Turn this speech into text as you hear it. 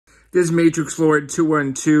This is Matrix Lord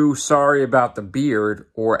 212. Sorry about the beard,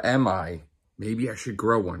 or am I? Maybe I should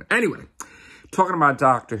grow one. Anyway, talking about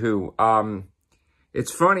Doctor Who.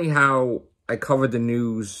 It's funny how I covered the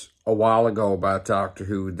news a while ago about Doctor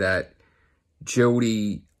Who that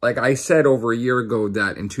Jodie, like I said over a year ago,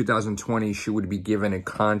 that in 2020 she would be given a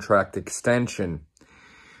contract extension.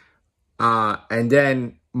 And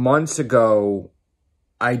then months ago,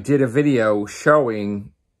 I did a video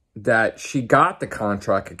showing that she got the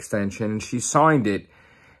contract extension, she signed it,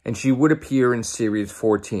 and she would appear in Series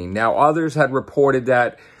 14. Now, others had reported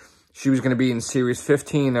that she was going to be in Series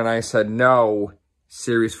 15, and I said no,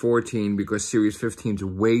 Series 14, because Series 15 is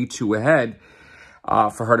way too ahead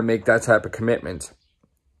for her to make that type of commitment.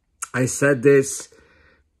 I said this,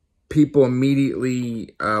 people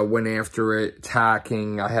immediately went after it,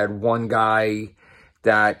 attacking. I had one guy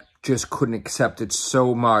that just couldn't accept it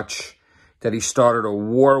so much that he started a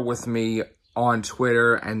war with me on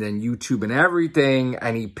Twitter and then YouTube and everything,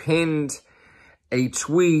 and he pinned a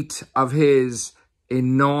tweet of his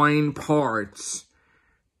in 9 parts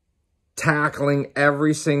tackling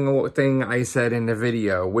every single thing I said in the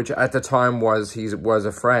video, which at the time was he was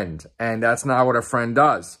a friend, and that's not what a friend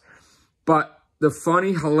does. But the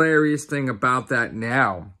funny, hilarious thing about that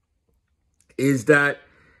now is that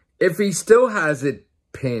if he still has it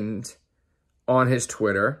pinned on his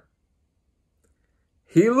Twitter,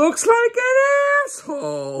 he looks like an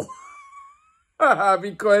asshole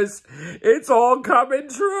because it's all coming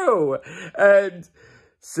true. And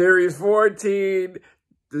Series 14,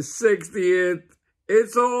 the 60th,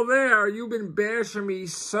 it's all there. You've been bashing me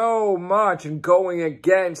so much and going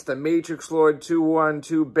against the Matrix Lord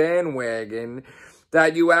 212 bandwagon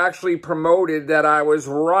that you actually promoted that I was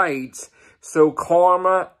right. So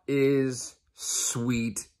karma is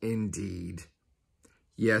sweet indeed.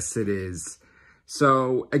 Yes, it is.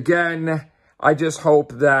 So, again, I just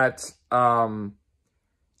hope that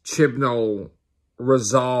Chibnall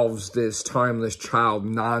resolves this Timeless Child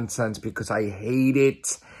nonsense, because I hate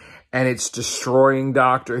it, and it's destroying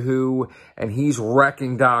Doctor Who, and he's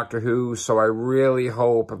wrecking Doctor Who, so I really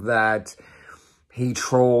hope that he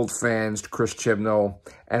trolled fans, Chris Chibnall,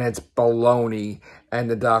 and it's baloney, and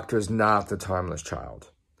the Doctor's not the Timeless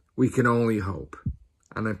Child. We can only hope,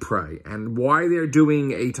 and I pray. And why they're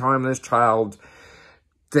doing a Timeless Child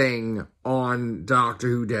thing on Doctor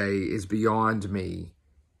Who Day is beyond me.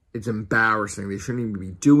 It's embarrassing. They shouldn't even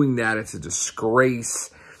be doing that. It's a disgrace.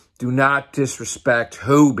 Do not disrespect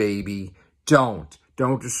Who, baby. Don't.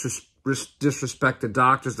 Don't disrespect the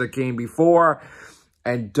doctors that came before,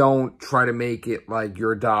 and don't try to make it like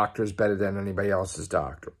your doctor's better than anybody else's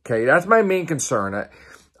doctor. Okay, that's my main concern.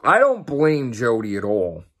 I don't blame Jodie at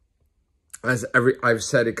all. As I've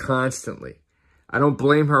said it constantly. I don't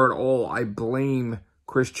blame her at all. I blame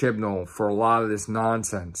Chris Chibnall for a lot of this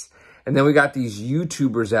nonsense. And then we got these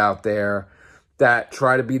YouTubers out there that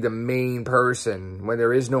try to be the main person when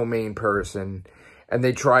there is no main person. And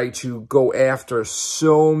they try to go after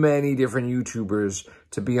so many different YouTubers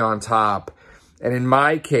to be on top. And in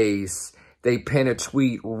my case, they pin a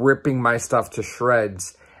tweet ripping my stuff to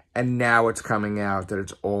shreds. And now it's coming out that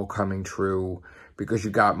it's all coming true, because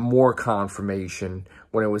you got more confirmation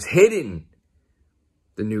when it was hidden,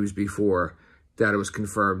 the news before, that it was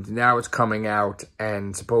confirmed. Now it's coming out,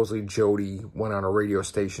 and supposedly Jodie went on a radio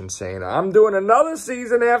station saying, I'm doing another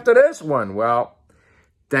season after this one. Well,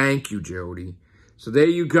 thank you, Jodie. So there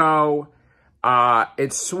you go.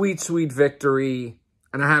 It's sweet, sweet victory.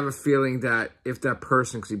 And I have a feeling that if that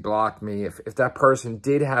person, because he blocked me, if that person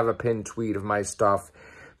did have a pinned tweet of my stuff,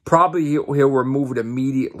 probably he'll remove it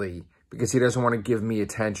immediately, because he doesn't want to give me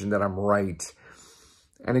attention that I'm right.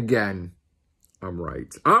 And again, I'm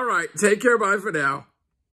right. All right. Take care. Bye for now.